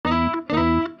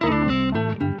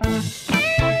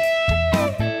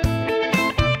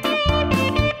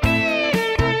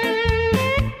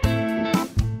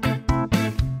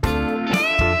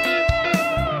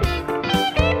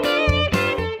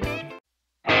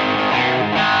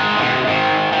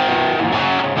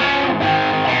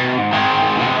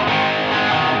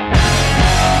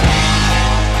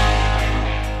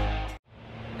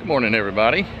Morning,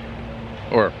 everybody,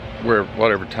 or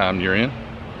whatever time you're in.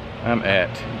 I'm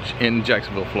in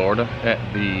Jacksonville, Florida, at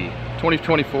the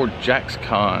 2024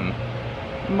 Jaxcon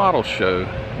model show.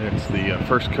 It's the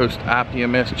First Coast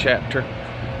IPMS chapter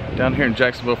down here in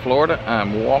Jacksonville, Florida.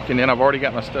 I'm walking in. I've already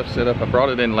got my stuff set up. I brought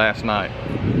it in last night.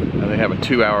 They have a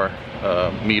 2-hour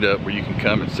meetup where you can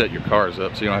come and set your cars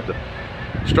up, so you don't have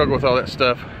to struggle with all that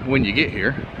stuff when you get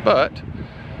here. But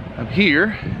I'm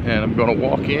here and I'm going to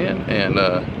walk in and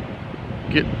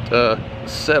get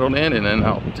settled in, and then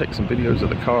I'll take some videos of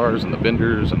the cars and the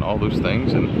vendors and all those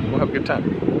things, and we'll have a good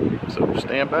time. So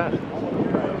stand by.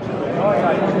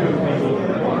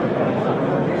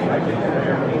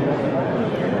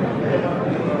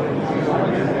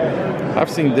 I've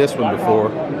seen this one before.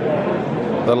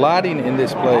 The lighting in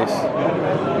this place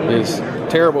is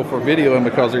terrible for videoing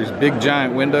because there's big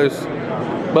giant windows,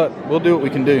 but we'll do what we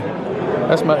can do.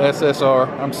 That's my SSR.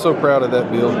 I'm so proud of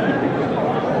that build.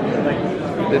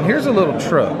 Then here's a little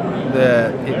truck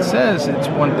that it says it's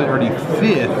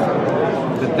 135th,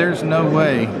 but there's no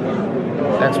way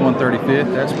that's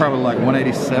 135th. That's probably like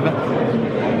 187th.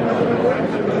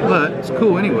 But it's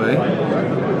cool anyway.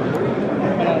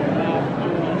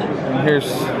 And here's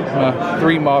my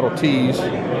 3 Model Ts.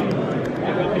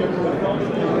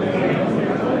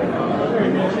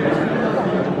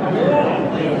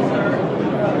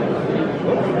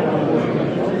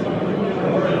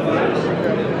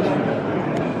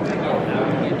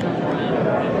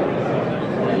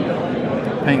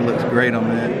 Paint looks great on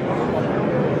that.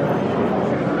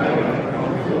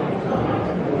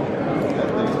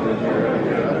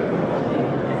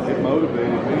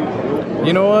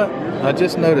 You know what? I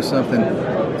just noticed something.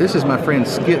 This is my friend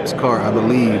Skip's car, I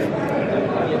believe.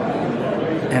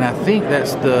 And I think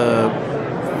that's the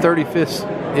 35th,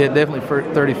 yeah, definitely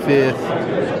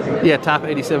 35th. Yeah, Type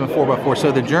 87 4x4.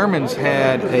 So the Germans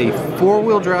had a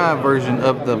 4-wheel drive version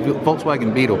of the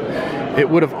Volkswagen Beetle. It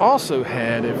would have also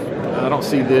had, if I don't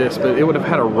see this, but it would have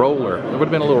had a roller. It would have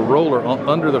been a little roller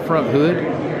under the front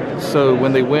hood. So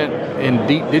when they went in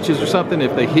deep ditches or something,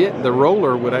 if they hit, the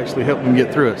roller would actually help them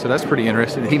get through it. So that's pretty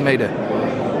interesting. He made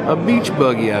a beach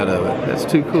buggy out of it. That's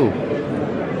too cool.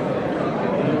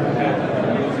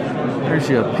 There's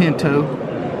your Pinto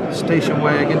station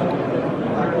wagon.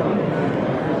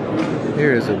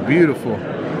 Here is a beautiful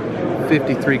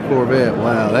 53 Corvette.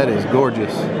 Wow, that is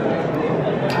gorgeous.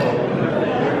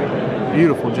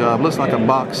 Beautiful job. Looks like a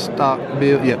box stock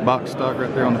build. Yeah, box stock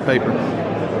right there on the paper.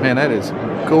 Man, that is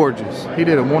gorgeous. He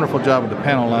did a wonderful job with the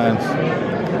panel lines.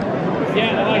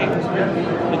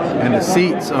 And the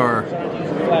seats are,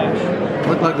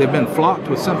 look like they've been flocked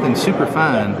with something super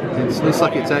fine. It looks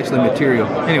like it's actually material.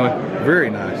 Anyway, very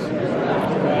nice.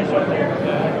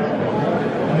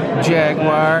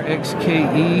 Jaguar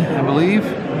XKE, I believe.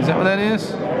 Is that what that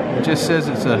is? It just says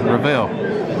it's a Revell.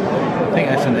 I think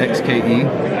that's an XKE.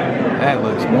 That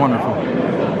looks wonderful.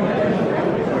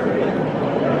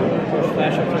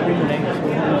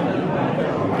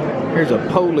 Here's a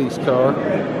police car.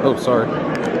 Oh, sorry.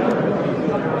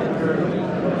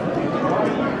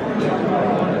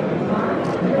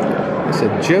 It's a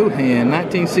Johan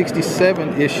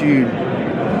 1967 issued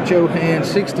Johan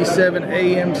 67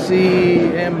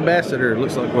 AMC Ambassador.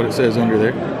 Looks like what it says under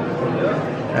there.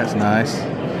 That's nice.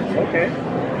 Okay.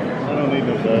 I don't need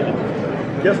no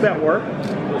such. Just that work.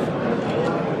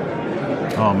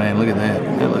 Oh man, look at that.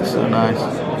 That looks so nice.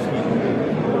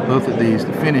 Both of these,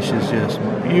 the finish is just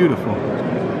beautiful.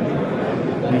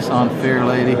 Nissan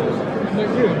Fairlady.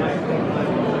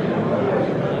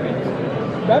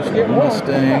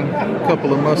 Mustang. A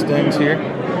couple of Mustangs here.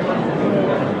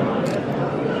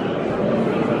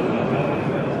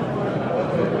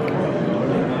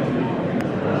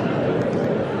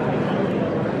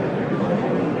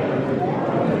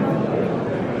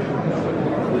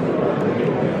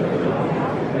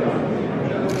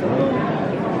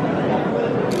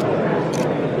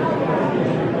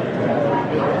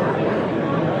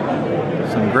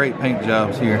 Great paint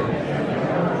jobs here.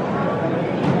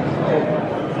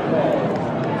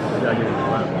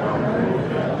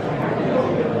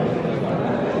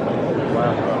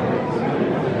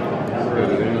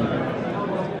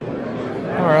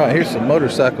 All right, here's some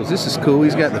motorcycles. This is cool.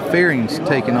 He's got the fairings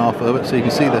taken off of it, so you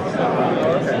can see the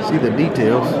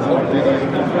details.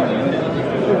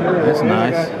 That's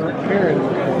nice.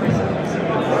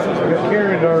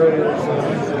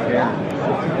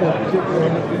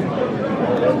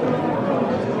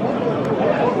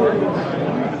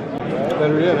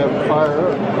 Better yet, have it fire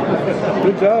up.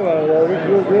 Good job out of there. It's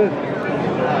real good.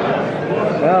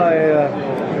 Now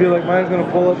I feel like mine's going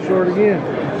to pull up short again.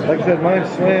 Like I said, mine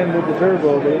slammed with the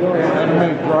turbo, but it only had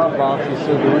many drop boxes,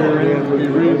 so the rear end would be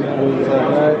reasonable. It's like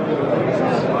that.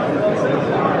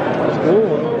 It's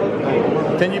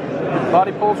cool. Can you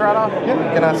body pulls right off?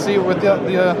 Yeah. Can I see it with the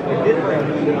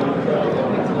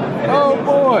oh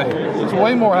boy, it's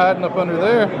way more hiding up under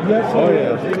there. Oh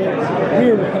yeah.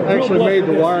 I actually made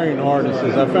the wiring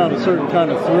harnesses. I found a certain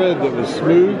kind of thread that was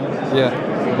smooth. Yeah.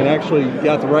 And actually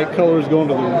got the right colors going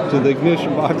to the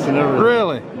ignition box and everything.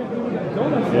 Really?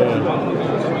 Yeah.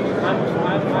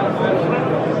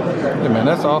 Hey man,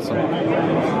 that's awesome.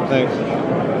 Thanks.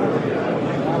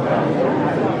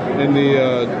 And the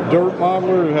dirt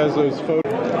modeler has those photos.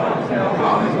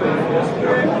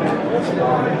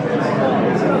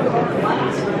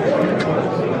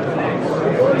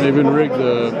 Even rigged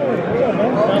the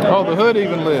hood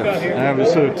even lifts. I have it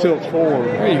so it tilts forward.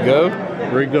 There you go.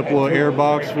 Rigged up a little air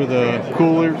box for the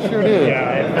cooler. Sure did.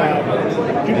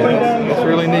 That's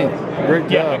really neat. Great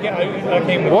job.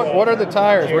 What are the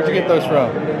tires? Where'd you get those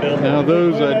from? Now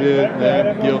those I did.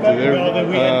 Guilty. They're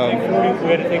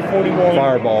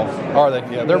Fireball. Are they?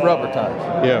 Yeah, they're rubber tires.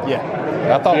 Yeah.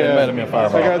 Yeah. I thought we made them in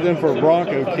Fireball. I got them for a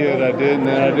Bronco kid. I did, and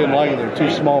then I didn't like it. They're too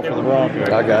small for the Bronco.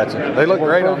 I got you. They look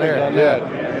great on there. Yeah.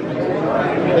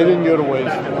 They didn't go to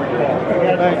waste.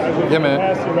 Thanks. Yeah, man.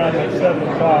 Around like 7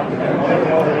 o'clock.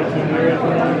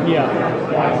 Yeah.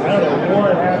 I don't know, 4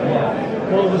 and a half.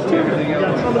 Well, it was 2. Somebody got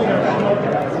smoked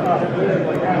outside.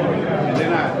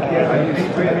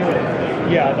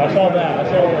 Yeah, I saw that. I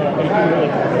saw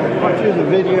Aren't you the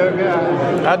video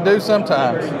guy? I do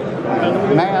sometimes.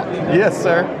 Matt, Yes,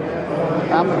 sir.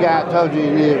 I'm the guy that told you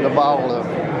needed a bottle of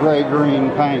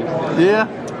gray-green paint. Yeah.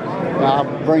 I'll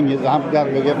bring you, I've got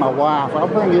to go get my wife. I'll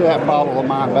bring you that bottle of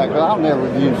mine back, but I'll never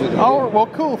use it. Oh, well,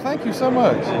 cool. Thank you so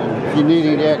much. If you need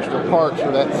any extra parts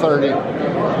for that 30,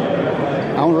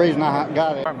 the only reason I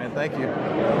got it. All right, man. Thank you.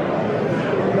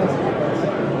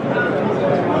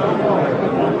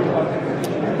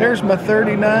 There's my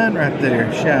 39 right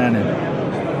there, shining.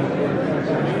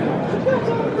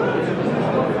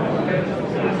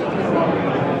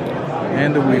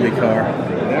 And the wheelie car.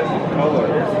 That's the color,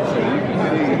 so you can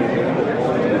see.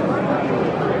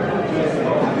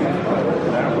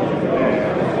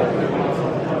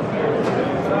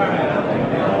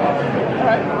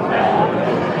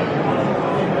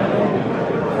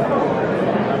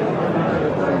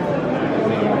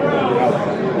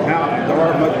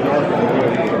 Much darker than what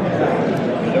it is.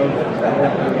 Those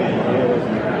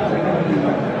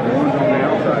the ones on the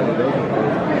outside of those.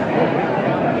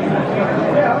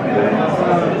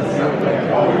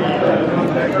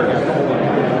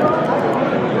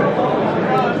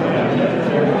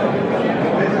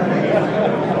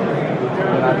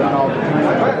 I've done all the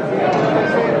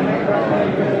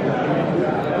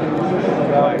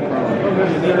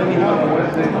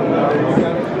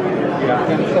yeah,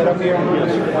 can you set up here?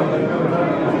 Yes.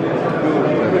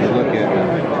 Look at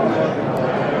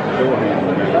door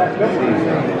handle.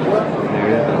 There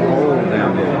is a hole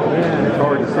down there. It's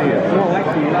hard to see it. No, I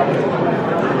see it.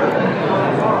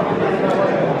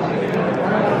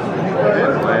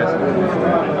 That's last one.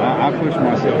 I push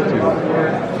myself to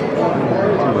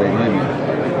a limit.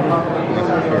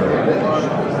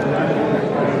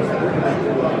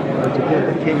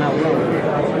 It came out low.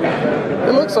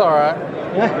 It looks all right.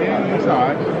 Yeah, it's all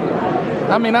right.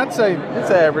 I mean, I'd say it's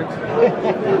average.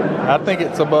 I think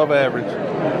it's above average.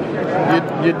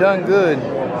 You done good.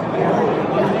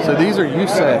 So these are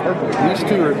USAC. These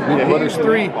two are, well, there's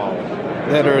 3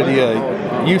 that are the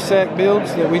USAC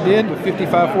builds that we did with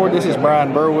 55 Ford. This is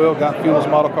Brian Burwell, Got Fuels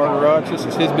Model Car Garage. This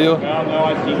is his build.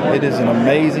 It is an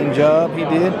amazing job he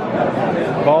did.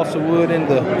 Balsa wood in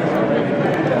the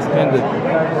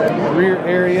rear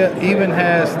area. Even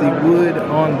has the wood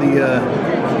on the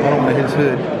bottom of his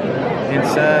hood.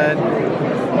 Inside,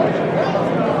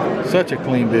 such a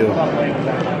clean build.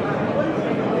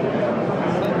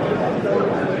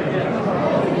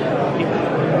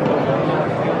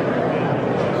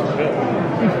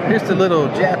 Here's the little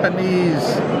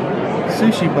Japanese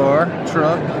sushi bar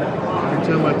truck. Every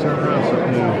time I turn around,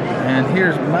 something new. And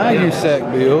here's my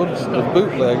USAC build, the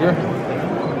bootlegger.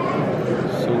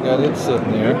 So we got it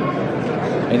sitting there.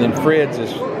 And then Fred's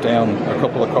is down a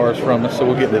couple of cars from us, so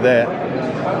we'll get to that.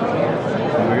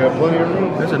 We got plenty of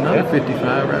room. There's another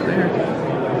 55 right there.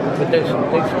 But they still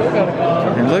got a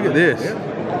And look at this.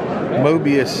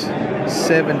 Mobius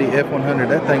 70 F100.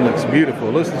 That thing looks beautiful.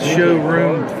 Looks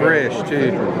showroom fresh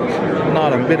too.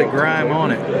 Not a bit of grime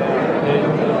on it.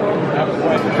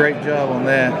 Great job on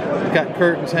that. It's got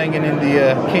curtains hanging in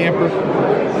the camper.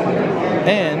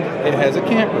 And it has a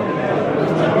camper.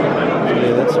 So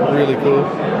yeah, that's really cool.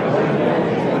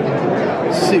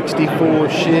 '64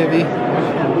 Chevy.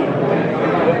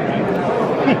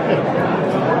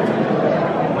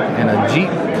 And a Jeep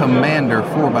Commander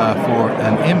 4x4,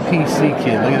 an MPC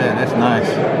kit. Look at that, that's nice.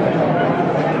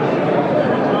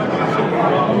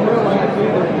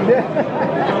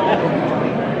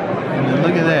 And then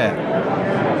look at that.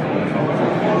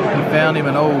 He found him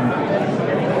an old,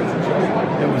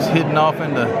 it was hidden off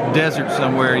in the desert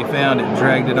somewhere. He found it and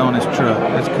dragged it on his truck.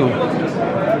 That's cool.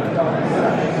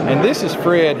 And this is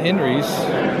Fred Henry's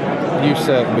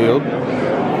USAC build.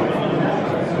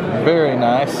 Very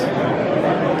nice.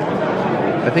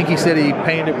 I think he said he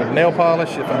painted it with nail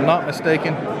polish, if I'm not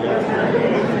mistaken.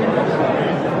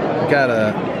 Got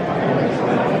a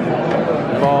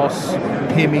Boss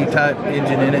Hemi type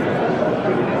engine in it.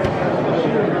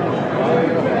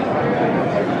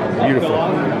 Beautiful.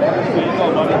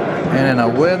 And in a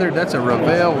weathered, that's a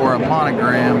Revell or a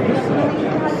monogram.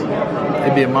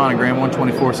 It'd be a monogram,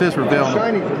 124. It says Revell.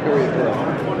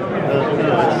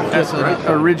 That's an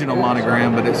original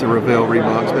monogram, but it's a Revell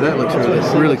Reeboks. But that looks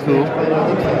really cool.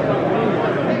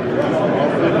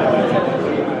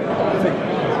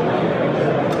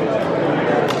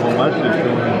 Well, my sister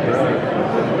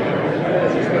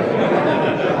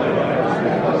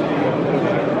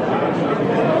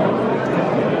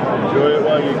enjoy it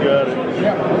while you got it.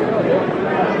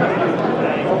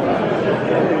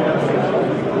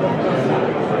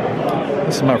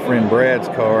 This is my friend Brad's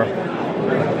car.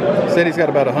 Said he's got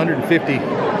about 50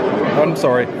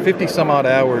 some odd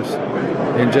hours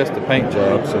in just the paint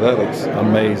job, so that looks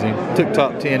amazing. Took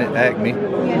top 10 at Acme.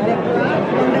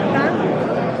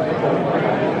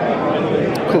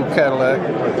 Cool Cadillac.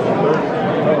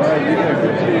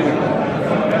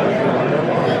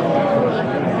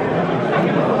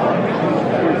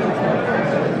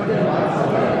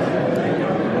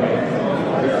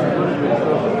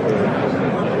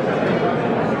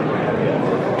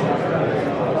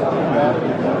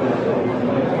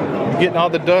 Getting all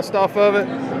the dust off of it?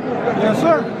 Yes,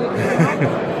 sir.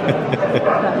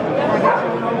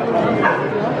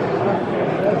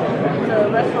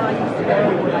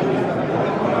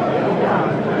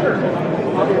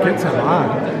 It's a lot.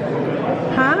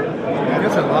 Huh?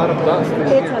 It's a lot of dust.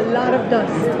 It's a lot of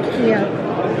dust. Yeah.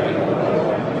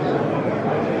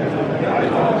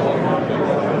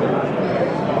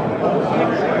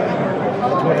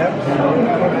 What happens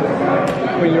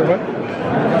when you're what?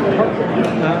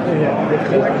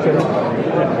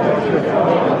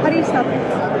 How do you stop it?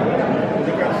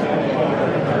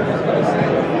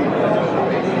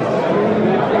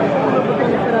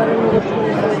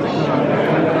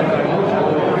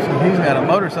 So he's got a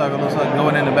motorcycle, looks like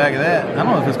going in the back of that. I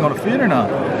don't know if it's going to fit or not.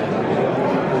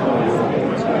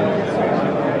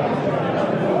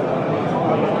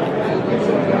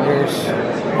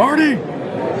 There's Marty!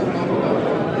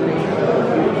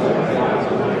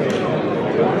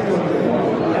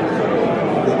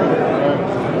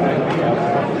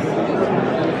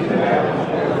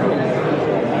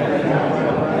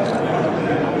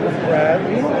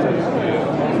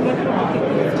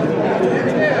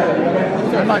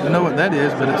 I'd like to know what that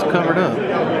is, but it's covered up.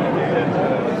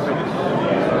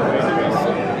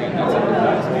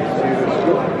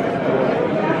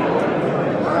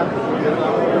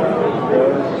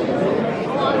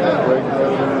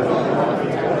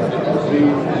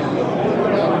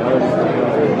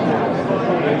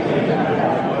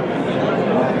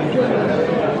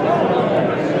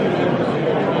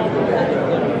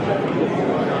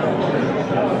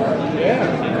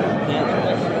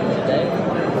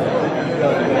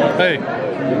 Hey,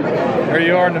 there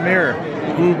you are in the mirror.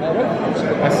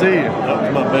 I see you.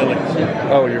 That's my belly.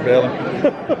 Oh, your belly. You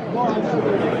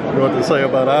know what they say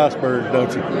about icebergs,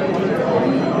 don't you?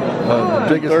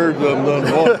 Biggest Thirds of them done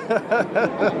water.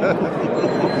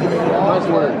 Nice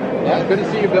work. Yeah, good to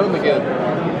see you building again.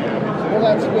 Well,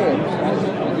 that's good.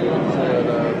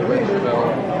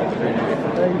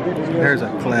 There's a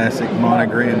classic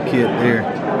monogram kit there.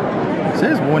 It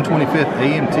says 125th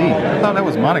AMT. I thought that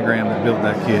was Monogram that built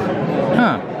that kit.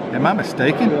 Huh. Am I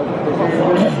mistaken?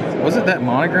 Was it that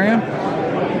Monogram?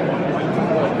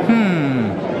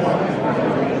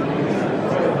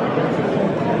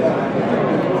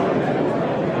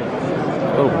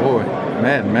 Oh boy.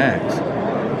 Mad Max.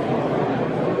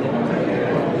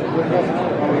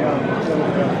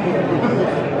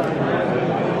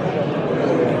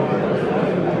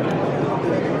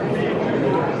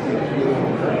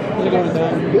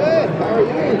 Good. How are you?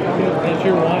 Is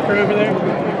your walker over there?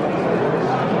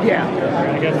 Yeah.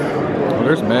 I guess. Well,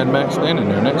 there's Mad Max standing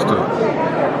there next to it. I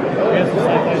guess it's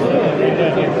like that right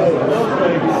down here.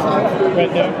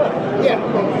 Right there? Yeah.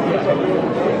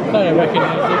 Thought I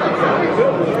recognized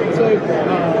it. So, we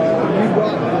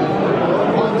brought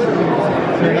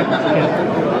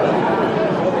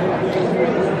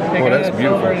Boy, that's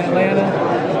beautiful. Over in Atlanta,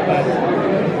 but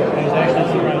I was actually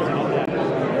surprised to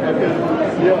get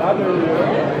that. Yeah, I know.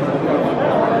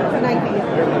 An idea.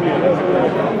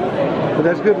 But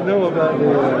that's good to know about the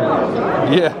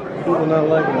Yeah. people not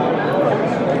liking it.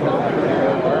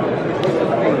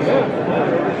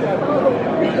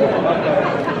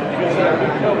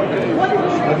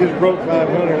 I just broke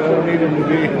 500. I don't need them to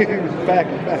be back.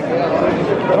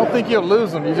 I don't think you'll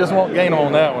lose them. You just won't gain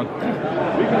on that one.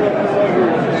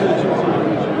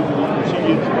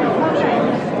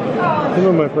 Some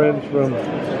of my friends from the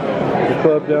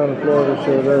club down in Florida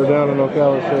showed up, or down in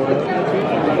Ocala showed up.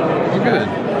 Oh, good.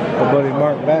 My buddy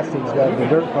Mark Baston's got the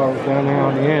dirt cars down there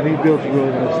on the end. He builds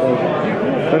really nice stuff.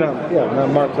 But not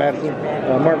Mark Baston,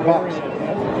 Mark Box.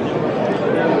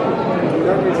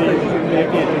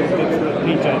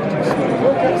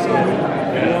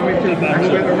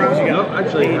 No,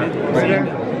 actually, I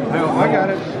got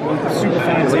it. super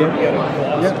fancy.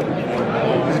 Yeah.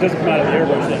 Because it doesn't come out of the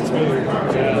airbrush that smooth.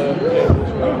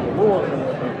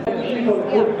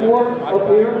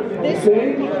 This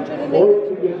 180.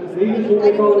 I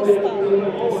didn't want to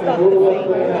stop the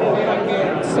thing.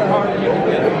 So,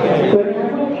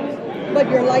 but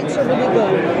your lights are really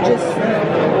good. Just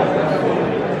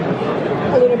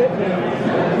a little bit.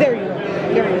 There you go.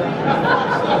 There you go.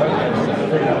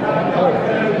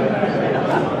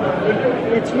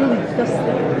 It's really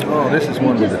dusty. Oh, this is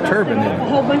one with the turbine in A it.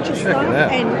 whole bunch of Check stuff, it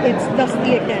out. and it's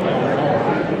dusty again.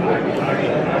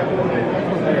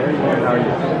 How are you?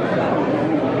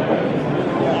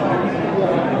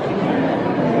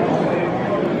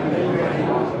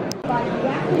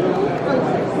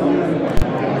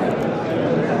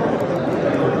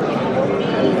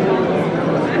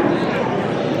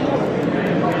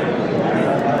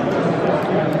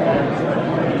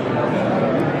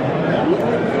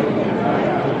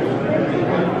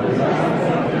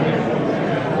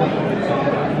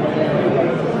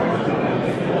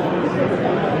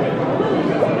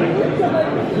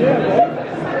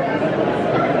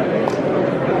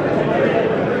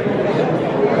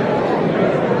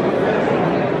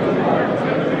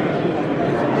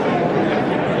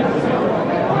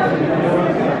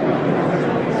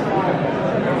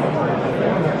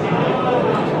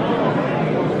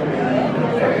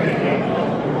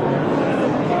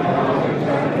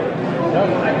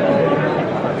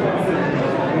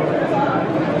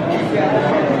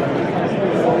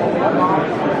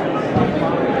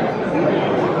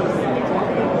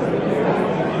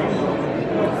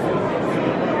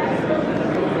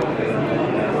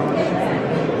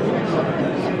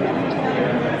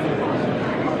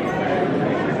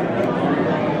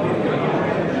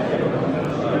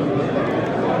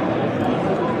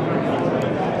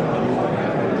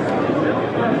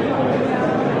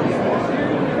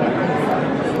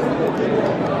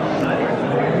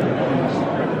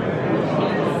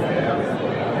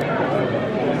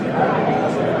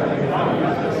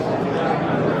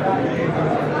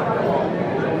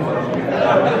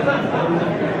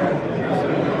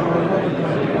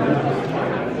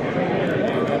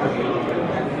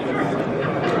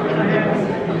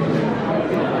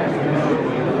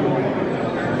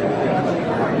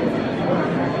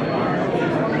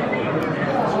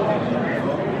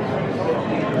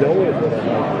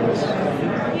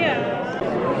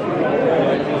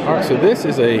 Alright, so this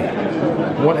is a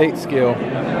 1/8 scale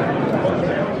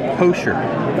Hosher.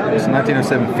 It's a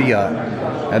 1907 Fiat.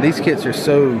 Now these kits are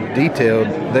so detailed,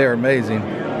 they are amazing.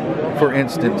 For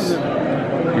instance,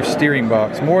 your steering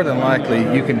box, more than likely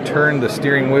you can turn the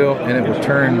steering wheel and it will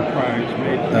turn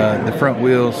the front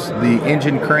wheels. The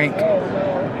engine crank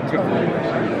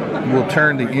will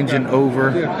turn the engine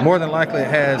over. More than likely it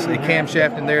has a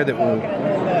camshaft in there that will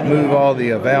move all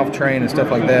the valve train and stuff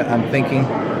like that, I'm thinking.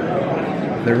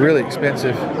 They're really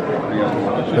expensive,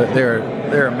 but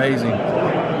they're amazing.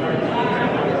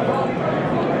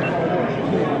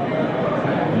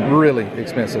 Really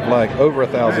expensive, like over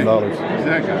 $1,000.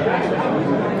 Exactly. I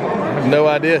have no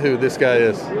idea who this guy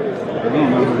is. I don't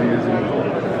know who he is.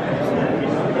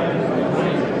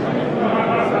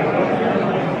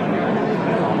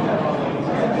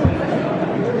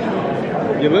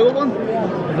 Your little one?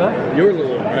 Is that? Your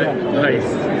little one, right? Nice.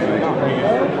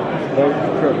 Boat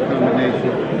truck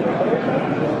combination.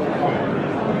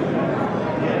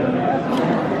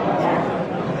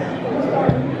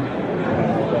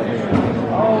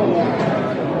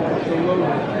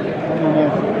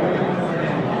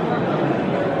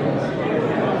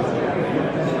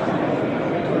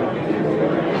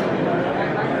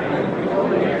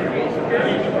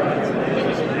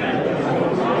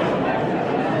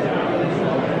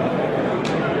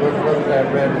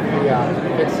 ahead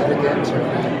and fix it again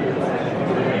tonight.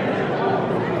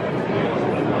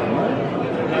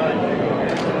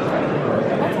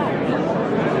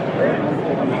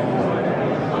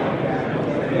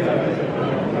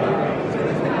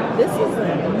 This is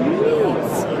neat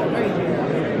right here.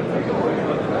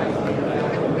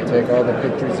 Take all the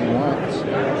pictures you want.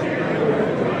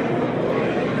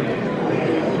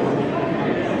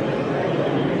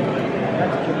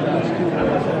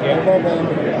 And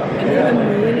you're the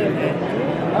moon of it.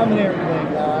 I'm never going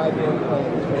to lie. I didn't play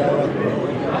this, but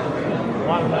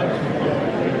I like it.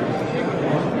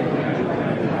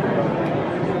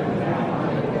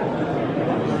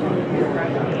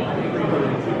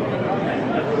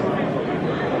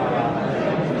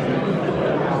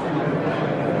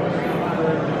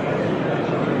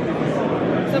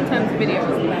 Sometimes video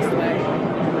is the best way.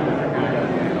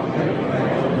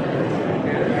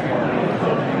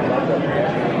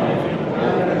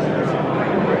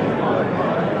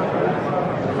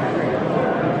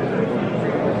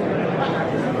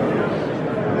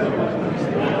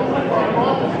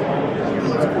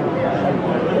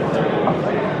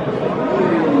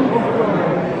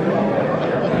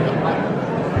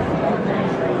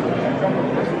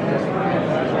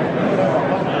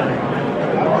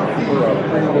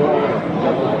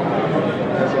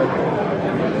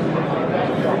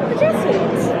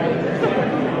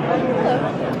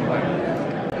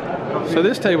 So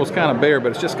this table's kind of bare,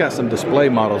 but it's just got some display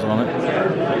models on it.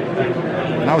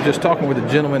 And I was just talking with a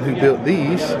gentleman who built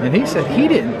these, and he said he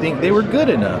didn't think they were good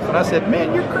enough. And I said,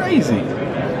 man, you're crazy.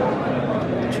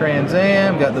 Trans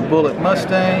Am, got the Bullet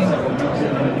Mustang,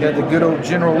 got the good old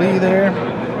General Lee there.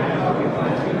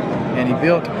 And he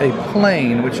built a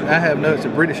plane, which I have noticed, a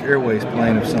British Airways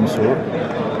plane of some sort.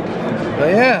 But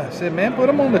yeah, I said, man, put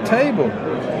them on the table.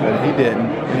 But he didn't,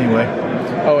 anyway.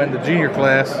 Oh, and the junior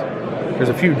class. There's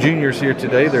a few juniors here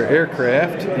today. They're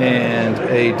aircraft and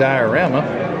a diorama.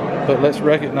 But let's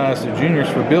recognize the juniors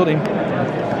for building.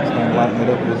 Let's kind of lighten it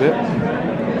up a little bit.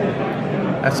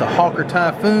 That's a Hawker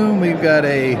Typhoon. We've got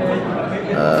a,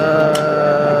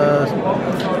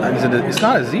 it's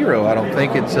not a Zero, I don't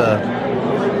think. It's a,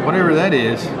 whatever that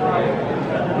is.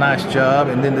 Nice job.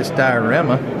 And then this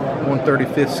diorama,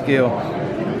 1/35th scale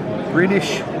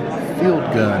British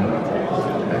field gun.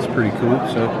 That's pretty cool.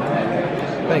 So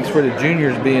thanks for the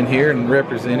juniors being here and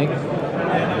representing.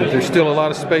 But there's still a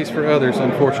lot of space for others,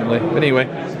 unfortunately. But anyway,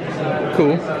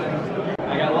 cool.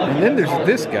 And then there's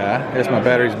this guy, as my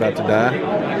battery's about to die.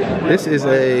 This is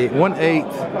a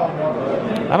 1/8.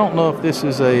 I don't know if this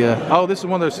is a, oh, this is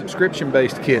one of those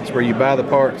subscription-based kits where you buy the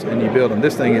parts and you build them.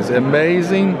 This thing is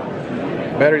amazing.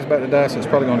 Battery's about to die, so it's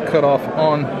probably going to cut off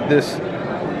on this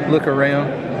look around.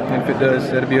 And if it does,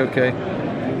 that'll be okay.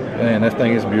 Man, that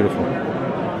thing is beautiful.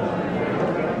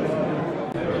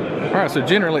 Alright, so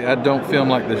generally I don't film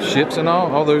like the ships and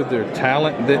all, although their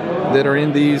talent that are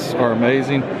in these are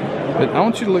amazing. But I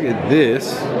want you to look at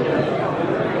this.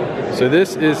 So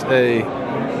this is a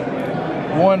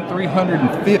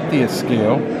 1/350th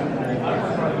scale,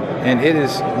 and it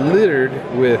is littered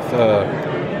with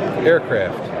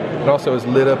aircraft. It also is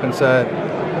lit up inside.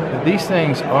 But these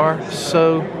things are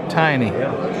so tiny.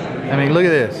 I mean, look at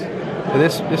this.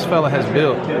 This fella has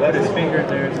built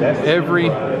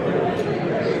every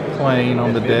plane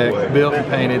on the deck, built and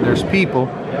painted. There's people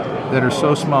that are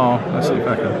so small. Let's see if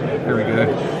I can, here we go.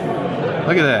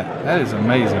 Look at that, that is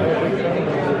amazing.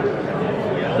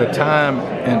 The time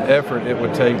and effort it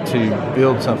would take to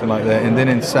build something like that. And then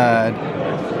inside,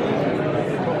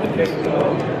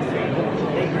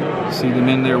 see them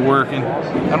in there working.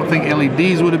 I don't think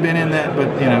LEDs would have been in that, but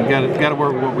you know, got to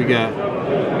work with what we got.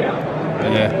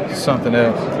 Yeah, something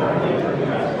else.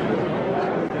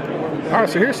 All right,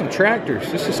 so here's some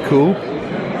tractors. This is cool.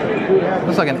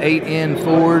 Looks like an 8N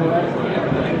Ford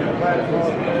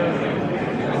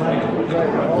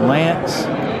Lance.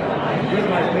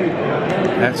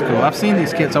 That's cool. I've seen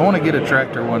these kits. I want to get a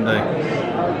tractor one day.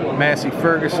 Massey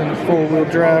Ferguson 4-wheel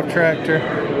drive tractor.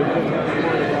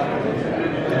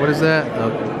 What is that? A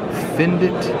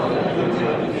Fendit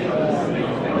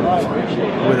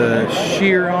with a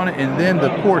shear on it, and then the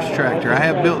Porsche tractor. I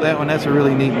have built that one. That's a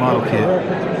really neat model kit.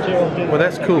 Well,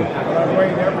 that's cool.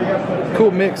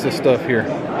 Cool mix of stuff here.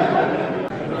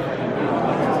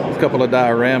 A couple of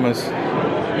dioramas.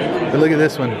 But look at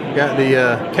this one. Got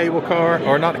the cable car,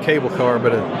 or not a cable car,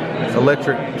 but an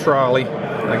electric trolley,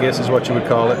 I guess is what you would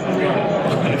call it.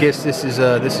 I guess this is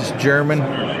German.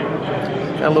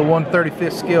 Got a little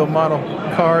 1/35th scale model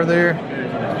car there.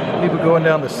 People going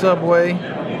down the subway.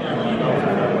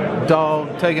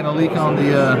 Dog taking a leak on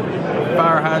the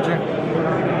fire hydrant.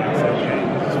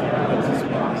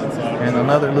 And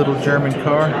another little German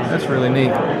car. That's really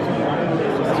neat.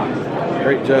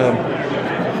 Great job.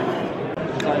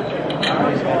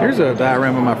 Here's a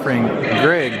diorama my friend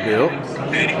Greg built.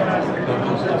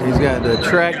 He's got the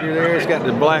tractor there. It's got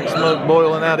the black smoke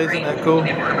boiling out. Isn't that cool?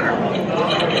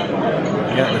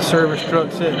 Got the service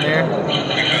truck sitting there.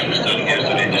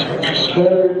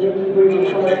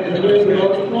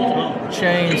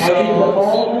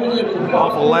 Chainsaws.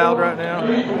 Awful loud right now.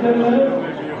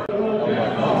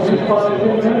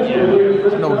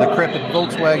 It's an old decrepit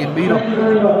Volkswagen Beetle.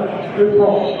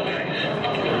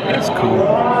 That's cool.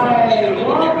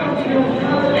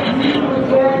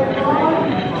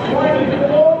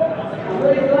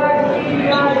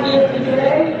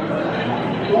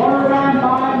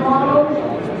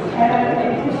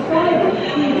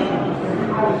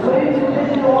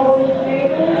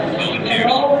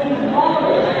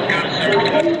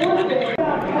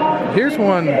 Here's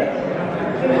one.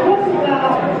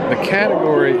 The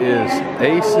category is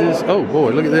aces. Oh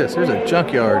boy, look at this. There's a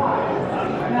junkyard.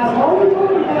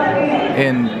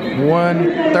 In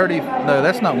 1/30, no,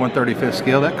 that's not 1/35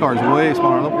 scale. That car's way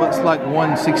smaller. Looks like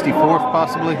 1/64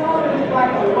 possibly.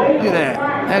 Look at that.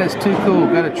 That is too cool.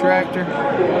 Got a tractor.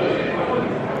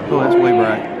 Oh, that's way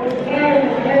bright.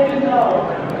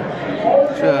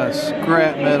 Just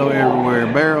scrap metal everywhere.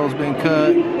 Barrels been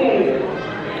cut.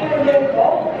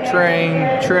 Train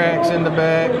tracks in the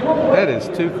back. That is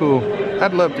too cool.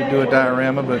 I'd love to do a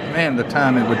diorama, but man, the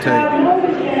time it would take.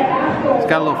 It's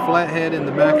got a little flathead in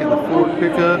the back of the Ford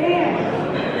pickup.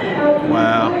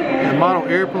 Wow. The model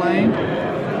airplane.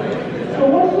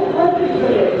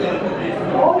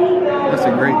 That's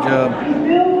a great job.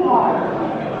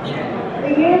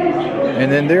 And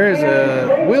then there is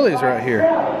a Willys right here.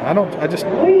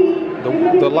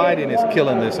 The lighting is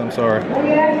killing this, I'm sorry.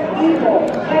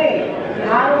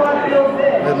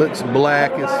 It looks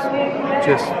black, it's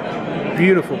just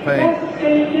beautiful paint.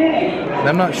 And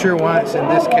I'm not sure why it's in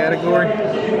this category.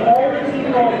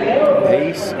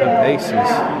 Ace of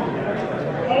Aces.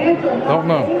 Don't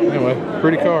know. Anyway,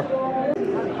 pretty car.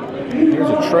 Here's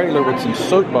a trailer with some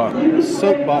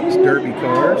soapbox derby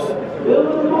cars.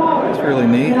 That's really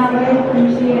neat.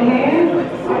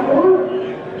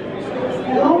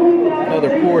 Another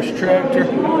Porsche tractor.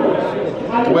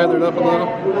 Weathered up a little.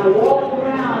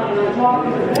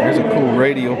 There's a cool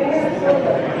radial.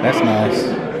 That's nice.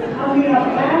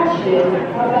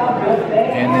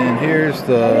 And then here's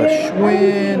the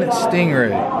Schwinn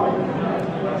Stingray.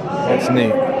 That's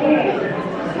neat.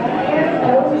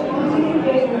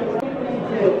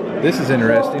 This is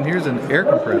interesting. Here's an air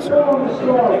compressor.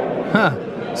 Huh.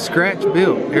 Scratch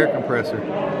built air compressor.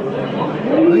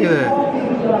 Look at that.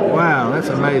 Wow, that's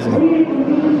amazing.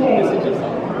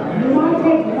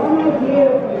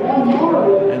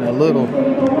 And a little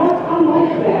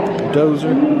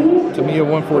dozer. Tamiya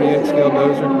 148 scale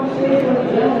dozer.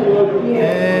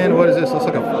 And what is this? Looks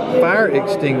like a fire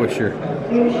extinguisher.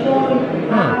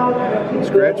 Huh.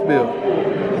 Scratch built.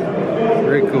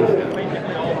 Very cool.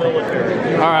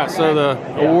 Alright, so the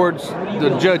awards, the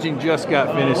judging just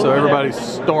got finished, so everybody's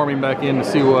storming back in to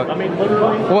see what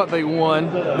they won.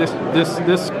 This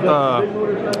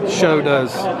show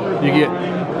does, you get,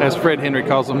 as Fred Henry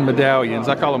calls them, medallions.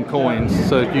 I call them coins.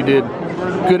 So if you did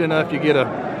good enough, you get a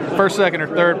first, second, or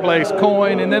third place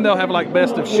coin, and then they'll have like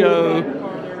best of show.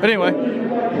 But anyway,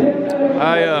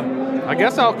 I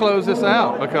guess I'll close this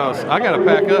out because I gotta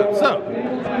pack up. So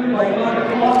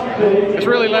it's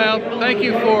really loud. Thank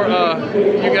you for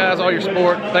you guys, all your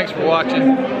support. Thanks for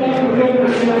watching.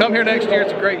 Come here next year.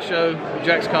 It's a great show.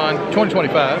 Jaxcon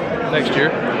 2025 next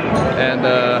year, and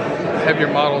have your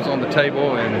models on the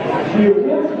table, and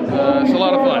it's a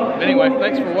lot of fun. Anyway,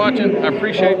 thanks for watching. I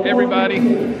appreciate everybody.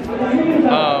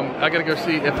 I gotta go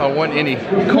see if I won any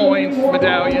coins,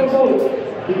 medallions.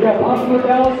 And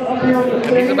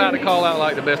he's about to call out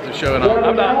like the best of show, and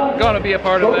I'm not going to be a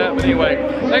part of that. But anyway,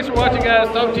 thanks for watching, guys.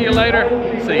 Talk to you later.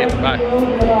 See you. Bye.